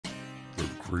The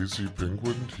Crazy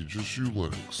Penguin Teaches You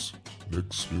Linux.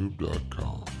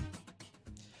 NickSnoob.com.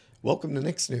 Welcome to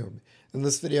NickSnoob. In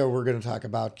this video, we're going to talk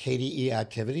about KDE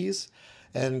Activities.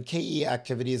 And KDE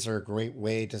Activities are a great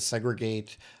way to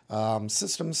segregate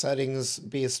system settings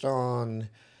based on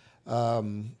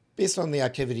the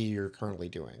activity you're currently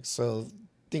doing. So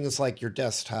things like your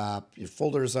desktop, your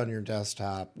folders on your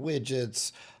desktop,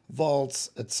 widgets, vaults,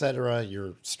 etc.,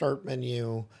 your start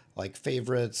menu, like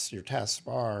favorites, your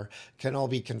taskbar, can all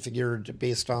be configured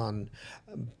based on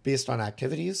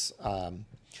activities.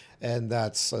 And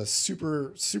that's a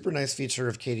super nice feature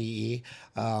of KDE.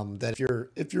 That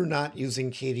if you're not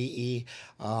using KDE,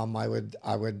 I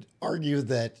would argue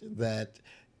that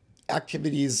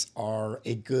activities are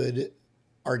a good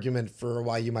argument for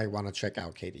why you might want to check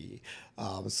out KDE.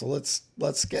 So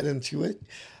let's get into it.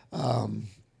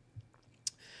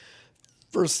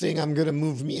 First thing, I'm going to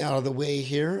move me out of the way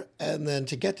here, and then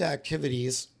to get to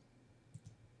activities,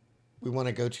 we want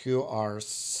to go to our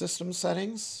system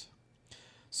settings.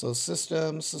 So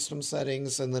system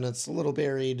settings, and then it's a little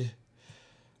buried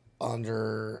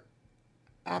under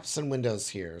apps and windows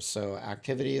here. So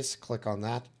activities, click on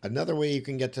that. Another way you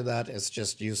can get to that is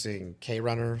just using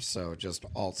KRunner. So just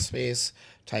Alt space,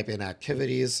 type in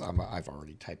activities. I've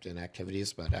already typed in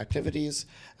activities, but activities,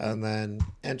 and then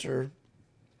enter.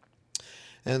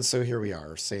 And so here we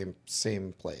are, same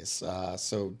place.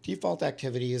 So default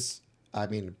activities,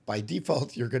 by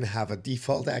default, you're going to have a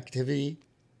default activity.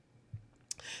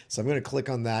 So I'm going to click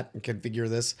on that and configure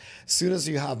this. As soon as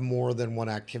you have more than one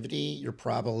activity, you're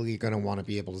probably going to want to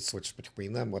be able to switch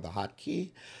between them with a hotkey.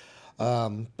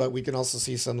 But we can also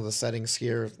see some of the settings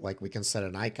here, like we can set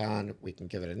an icon, we can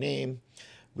give it a name.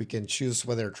 We can choose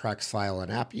whether it tracks file and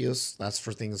app use. That's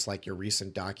for things like your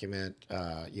recent document,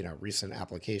 recent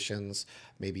applications.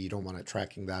 Maybe you don't want it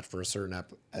tracking that for a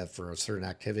certain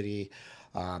activity.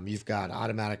 You've got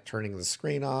automatic turning the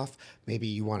screen off. Maybe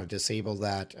you want to disable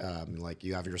that, like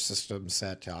you have your system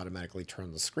set to automatically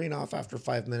turn the screen off after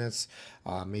 5 minutes.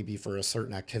 Maybe for a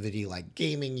certain activity like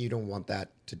gaming, you don't want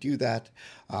that to do that.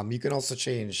 You can also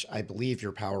change, I believe,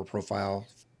 your power profile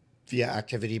via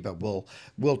activity, but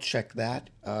we'll check that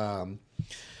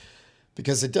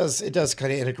because it does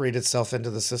kind of integrate itself into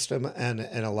the system and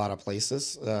in a lot of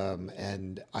places,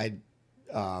 and I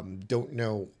don't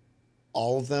know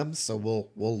all of them, so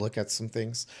we'll look at some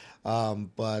things,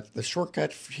 but the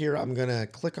shortcut here, I'm gonna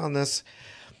click on this,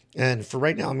 and for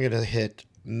right now I'm gonna hit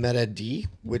meta D,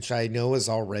 which I know is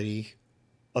already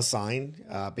assigned.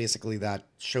 Basically that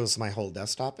shows my whole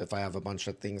desktop if I have a bunch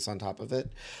of things on top of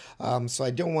it. So I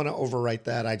don't want to overwrite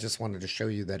that. I just wanted to show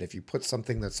you that if you put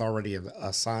something that's already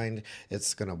assigned,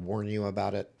 it's going to warn you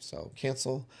about it. So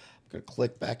cancel. I'm going to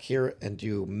click back here and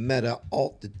do meta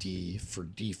alt D for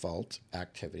default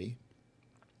activity.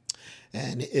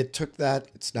 And it took that.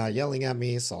 It's not yelling at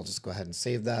me, so I'll just go ahead and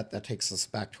save that. That takes us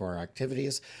back to our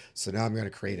activities. So now I'm going to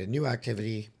create a new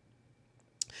activity.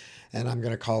 And I'm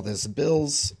going to call this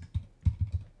bills,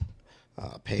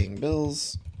 paying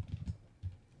bills.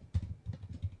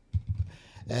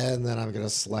 And then I'm going to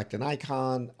select an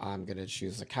icon. I'm going to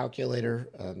choose a calculator.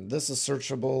 And this is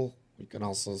searchable. You can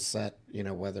also set,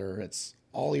 whether it's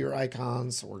all your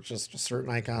icons or just a certain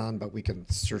icon, but we can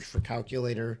search for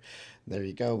calculator. There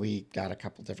you go. We got a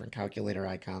couple different calculator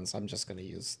icons. I'm just going to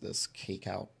use this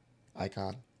KCalc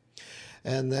icon.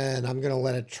 And then I'm going to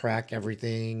let it track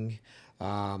everything.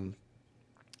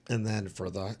 And then for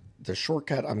the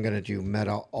shortcut, I'm going to do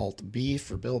meta alt B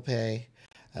for bill pay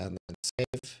and then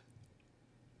save.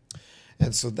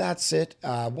 And so that's it.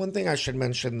 One thing I should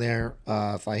mention there,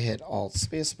 if I hit alt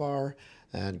spacebar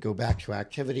and go back to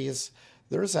activities,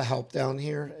 there's a help down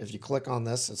here. If you click on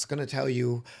this, it's going to tell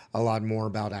you a lot more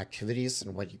about activities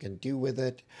and what you can do with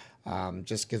it.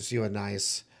 Just gives you a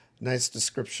nice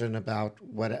description about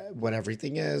what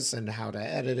everything is and how to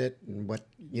edit it and what,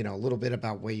 a little bit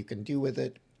about what you can do with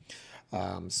it.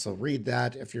 So read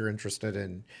that if you're interested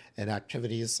in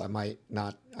activities. I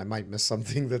might miss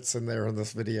something that's in there in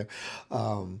this video.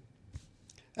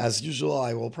 As usual,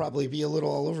 I will probably be a little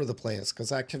all over the place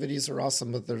because activities are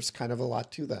awesome, but there's kind of a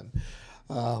lot to them.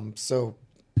 So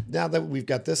now that we've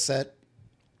got this set,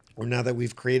 or now that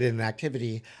we've created an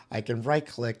activity, I can right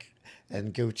click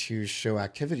and go to show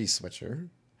activity switcher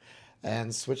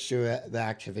and switch to the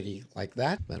activity like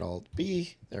that. Alt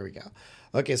B, there we go.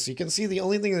 Okay, so you can see the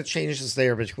only thing that changes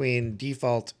there between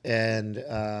default and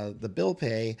the bill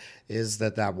pay is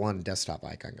that one desktop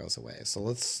icon goes away. So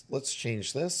let's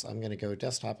change this. I'm going to go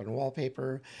desktop and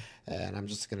wallpaper, and I'm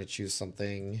just going to choose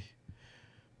something.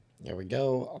 There we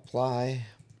go, apply.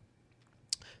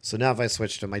 So now if I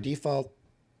switch to my default,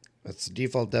 it's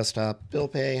default desktop. Bill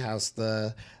pay has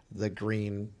the the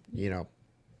green,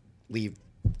 leave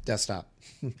desktop.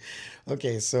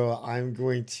 Okay, so I'm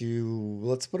going to,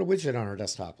 let's put a widget on our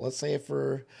desktop. Let's say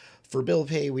for bill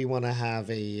pay, we want to have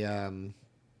a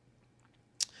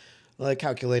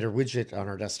calculator widget on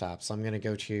our desktop. So I'm going to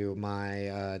go to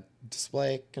my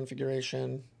display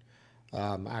configuration,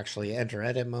 actually enter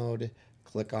edit mode,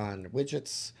 click on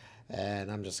widgets,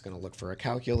 and I'm just going to look for a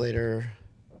calculator.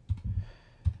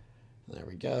 There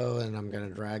we go, and I'm going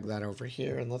to drag that over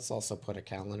here, and let's also put a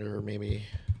calendar maybe.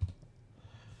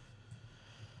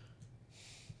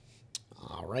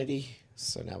 Alrighty,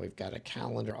 so now we've got a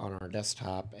calendar on our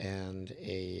desktop and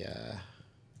a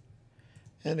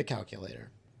calculator.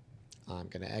 I'm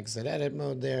going to exit edit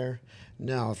mode there.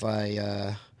 Now if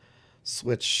I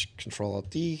switch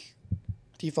Control-Alt-D,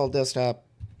 default desktop,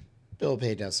 bill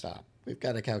pay desktop, we've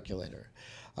got a calculator.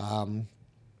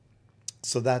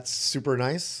 So that's super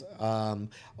nice.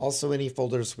 Also, any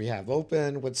folders we have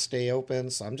open would stay open.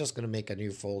 So I'm just going to make a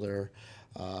new folder.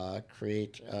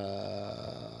 Create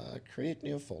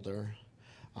new folder.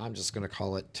 I'm just going to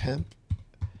call it temp.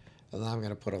 And then I'm going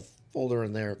to put a folder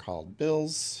in there called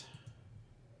bills.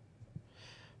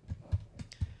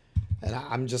 And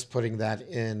I'm just putting that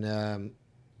in,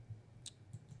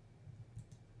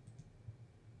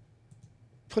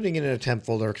 putting it in a temp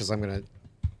folder because I'm going to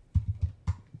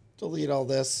delete all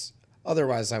this.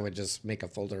 Otherwise, I would just make a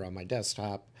folder on my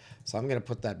desktop. So I'm going to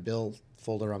put that bill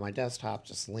folder on my desktop,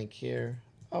 just link here.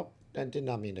 Oh, I did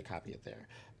not mean to copy it there.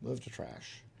 Move to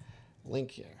trash. Link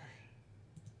here.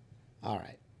 All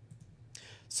right.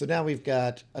 So now we've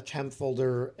got a temp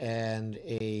folder and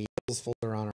a bills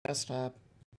folder on our desktop.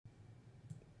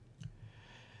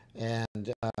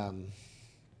 And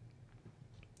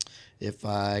if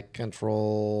I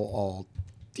Control-Alt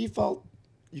default,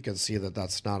 you can see that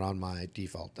that's not on my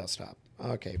default desktop.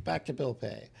 Okay, back to bill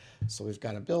pay. So we've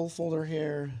got a bill folder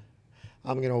here.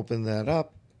 I'm going to open that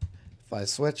up. If I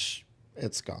switch,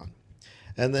 it's gone.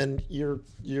 And then your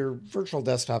virtual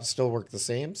desktops still work the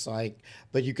same.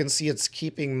 But you can see it's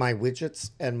keeping my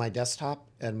widgets and my desktop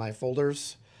and my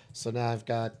folders. So now I've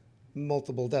got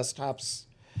multiple desktops.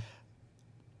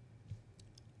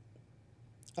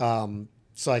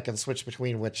 So I can switch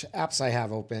between which apps I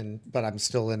have open, but I'm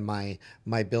still in my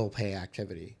bill pay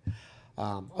activity.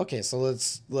 Okay, so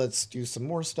let's do some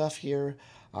more stuff here.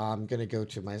 I'm going to go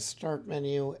to my start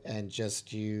menu and just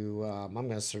do, I'm going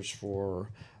to search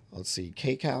for, let's see,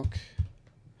 KCalc.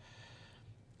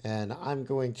 And I'm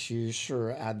going to,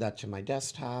 add that to my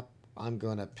desktop. I'm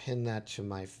going to pin that to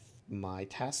my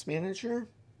task manager.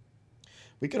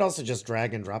 We could also just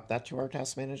drag and drop that to our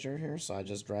task manager here. So I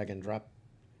just drag and drop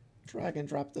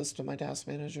this to my task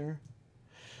manager.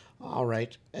 All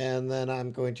right, and then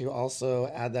I'm going to also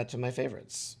add that to my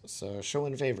favorites. So show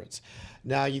in favorites.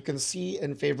 Now you can see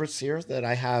in favorites here that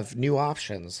I have new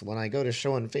options. When I go to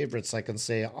show in favorites, I can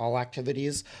say all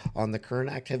activities on the current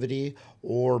activity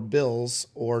or bills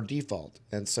or default.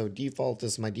 And so default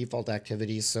is my default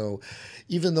activity. So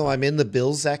even though I'm in the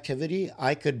bills activity,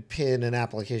 I could pin an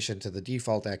application to the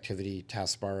default activity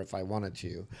taskbar if I wanted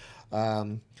to.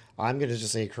 I'm going to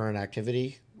just say current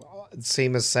activity.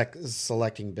 Same as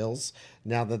selecting bills.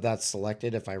 Now that that's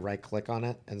selected, if I right click on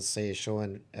it and say show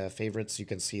in favorites, you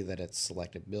can see that it's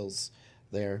selected bills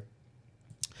there.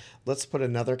 Let's put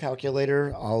another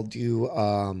calculator. I'll do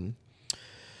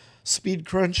speed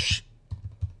crunch,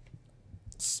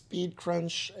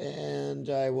 and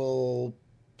I will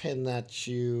pin that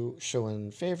to show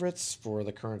in favorites for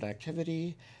the current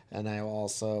activity, and I will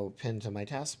also pin to my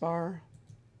taskbar.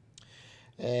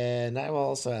 And I will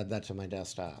also add that to my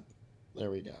desktop. There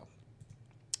we go.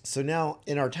 So now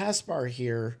in our taskbar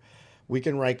here, we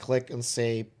can right click and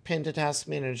say pin to task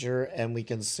manager, and we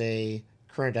can say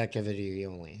current activity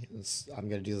only. I'm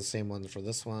going to do the same one for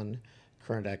this one,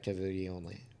 current activity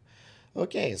only.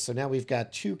 Okay, so now we've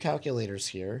got two calculators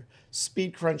here.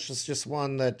 Speed crunch is just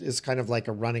one that is kind of like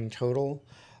a running total.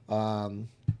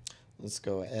 Let's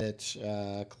go edit,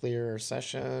 clear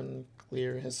session,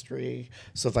 clear history.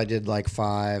 So if I did like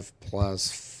 5 plus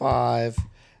 5,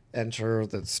 enter,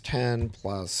 that's 10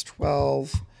 plus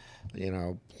 12,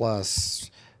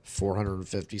 plus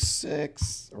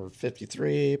 456 or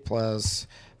 53 plus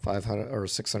 500 or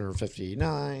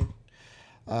 659.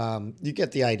 You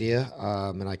get the idea,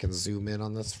 and I can zoom in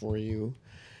on this for you.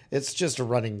 It's just a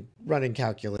running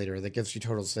calculator that gives you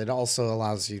totals. It also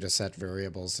allows you to set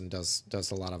variables and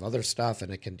does a lot of other stuff,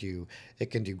 and it can do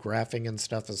graphing and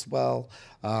stuff as well.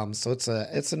 So it's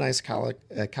a nice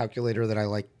calculator that I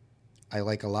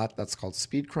like a lot. That's called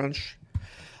Speed Crunch.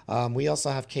 We also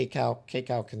have KCalc.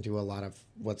 KCalc can do a lot of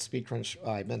what SpeedCrunch.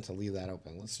 I meant to leave that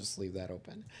open. Let's just leave that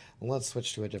open. And let's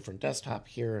switch to a different desktop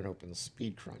here and open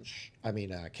SpeedCrunch.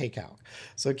 KCalc.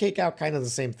 So KCalc, kind of the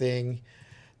same thing.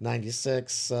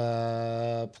 96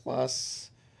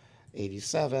 plus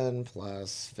 87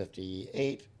 plus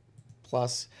 58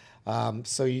 plus.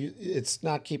 It's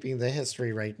not keeping the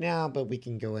history right now, but we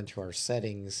can go into our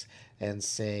settings and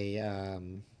say,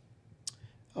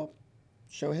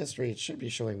 show history. It should be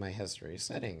showing my history.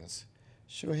 Settings,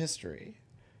 show history.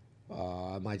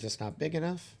 Am I just not big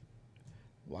enough?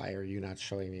 Why are you not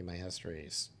showing me my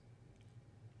histories?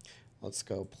 Let's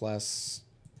go plus.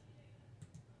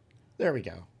 There we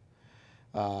go.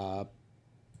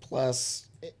 Plus,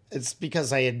 it's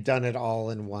because I had done it all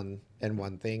in one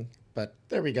thing. But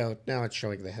there we go. Now it's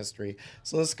showing the history.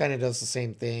 So this kind of does the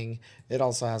same thing. It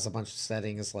also has a bunch of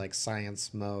settings like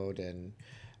science mode and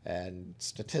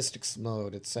statistics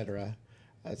mode, etc.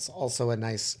 It's also a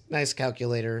nice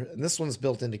calculator. And this one's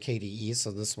built into KDE.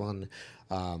 So this one,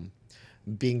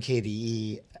 being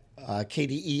KDE,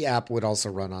 KDE app would also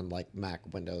run on like Mac,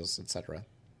 Windows, etc.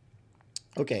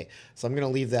 Okay, so I'm going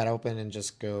to leave that open and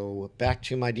just go back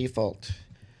to my default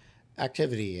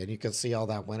activity. And you can see all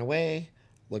that went away.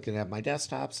 Looking at my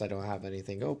desktops, I don't have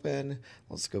anything open.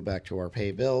 Let's go back to our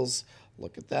pay bills.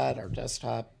 Look at that. Our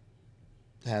desktop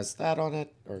has that on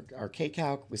it, or our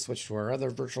KCalc. We switch to our other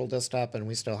virtual desktop, and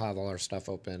we still have all our stuff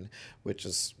open, which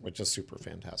is super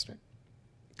fantastic.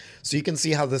 So you can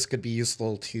see how this could be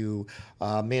useful to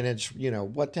manage,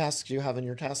 what tasks you have in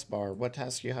your taskbar, what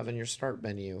tasks you have in your start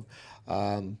menu.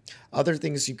 Other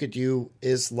things you could do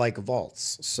is like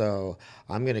vaults. So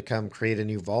I'm going to come create a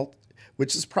new vault,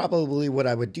 which is probably what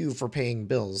I would do for paying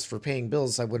bills. For paying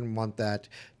bills, I wouldn't want that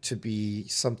to be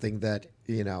something that,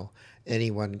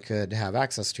 anyone could have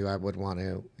access to. I would want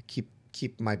to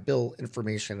keep my bill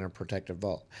information in a protected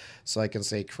vault. So I can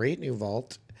say create new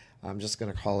vault. I'm just going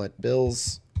to call it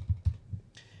bills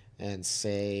and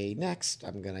say next.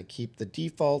 I'm going to keep the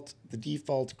default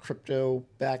crypto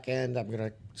backend. I'm going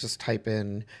to just type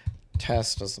in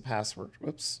test as the password.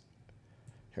 Whoops.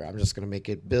 Here, I'm just going to make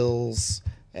it bills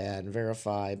and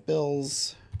verify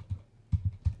bills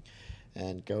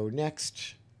and go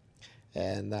next.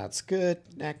 And that's good.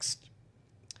 Next.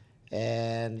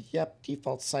 And yep,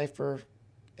 default cipher.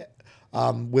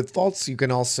 With vaults, you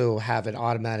can also have it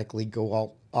automatically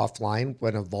go offline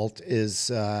when a vault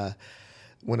is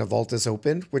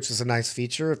opened, which is a nice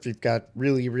feature. If you've got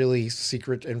really, really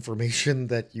secret information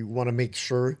that you want to make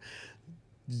sure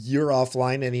you're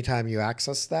offline anytime you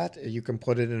access that, you can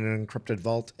put it in an encrypted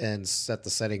vault and set the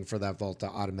setting for that vault to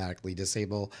automatically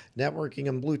disable networking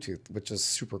and Bluetooth, which is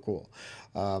super cool.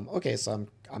 Okay, so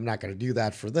I'm not going to do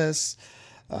that for this.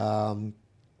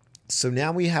 So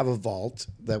now we have a vault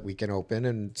that we can open,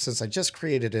 and since I just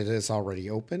created it, it's already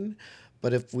open.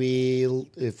 But if we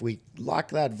lock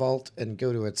that vault and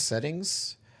go to its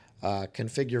settings,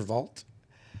 configure vault,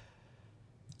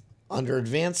 under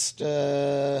advanced,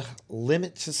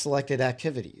 limit to selected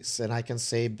activities, and I can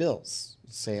say bills,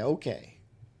 say okay.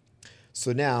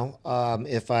 So now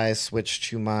if I switch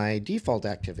to my default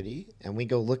activity and we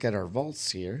go look at our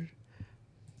vaults here,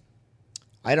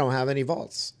 I don't have any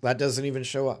vaults. That doesn't even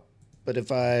show up. But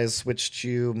if I switch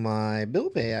to my bill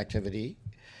pay activity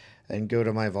and go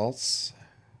to my vaults,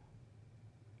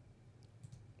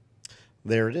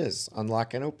 there it is,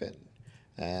 unlock and open.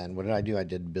 And what did I do? I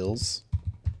did bills.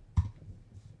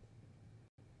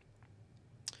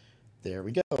 There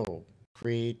we go.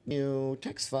 Create new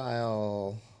text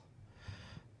file.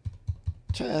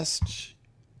 Test.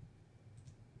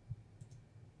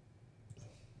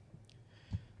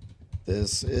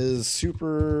 This is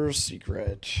super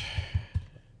secret.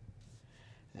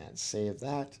 And save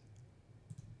that.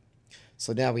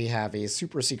 So now we have a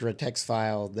super secret text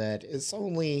file that is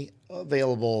only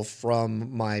available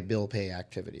from my bill pay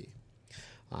activity.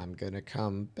 I'm going to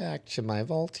come back to my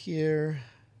vault here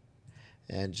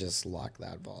and just lock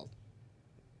that vault.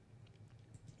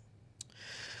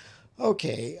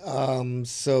 Okay,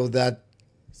 so that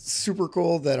super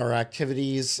cool that our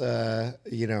activities,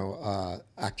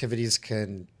 activities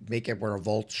can make it where a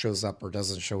vault shows up or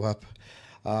doesn't show up.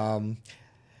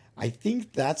 I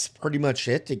think that's pretty much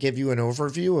it to give you an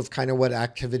overview of kind of what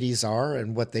activities are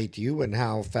and what they do and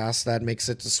how fast that makes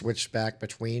it to switch back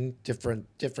between different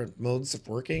modes of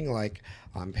working. Like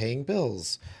I'm paying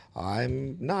bills,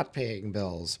 I'm not paying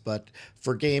bills, but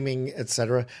for gaming,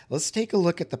 etc. Let's take a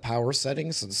look at the power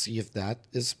settings and see if that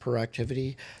is per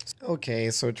activity. Okay,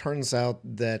 so it turns out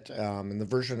that in the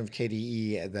version of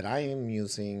KDE that I am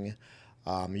using,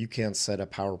 you can't set a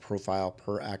power profile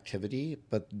per activity,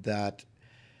 but that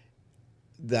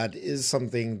that is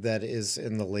something that is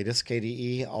in the latest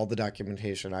KDE. All the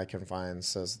documentation I can find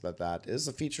says that that is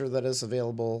a feature that is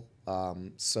available.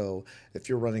 So if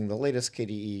you're running the latest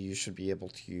KDE, you should be able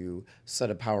to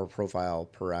set a power profile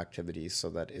per activity so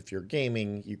that if you're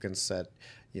gaming, you can set,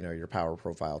 your power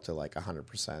profile to like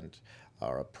 100%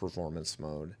 or a performance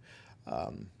mode,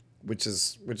 which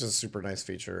is a super nice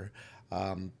feature.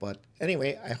 But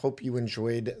anyway, I hope you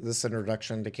enjoyed this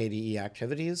introduction to KDE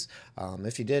Activities.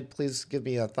 If you did, please give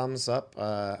me a thumbs up,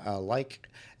 a like,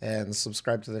 and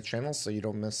subscribe to the channel so you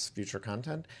don't miss future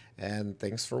content. And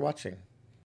thanks for watching.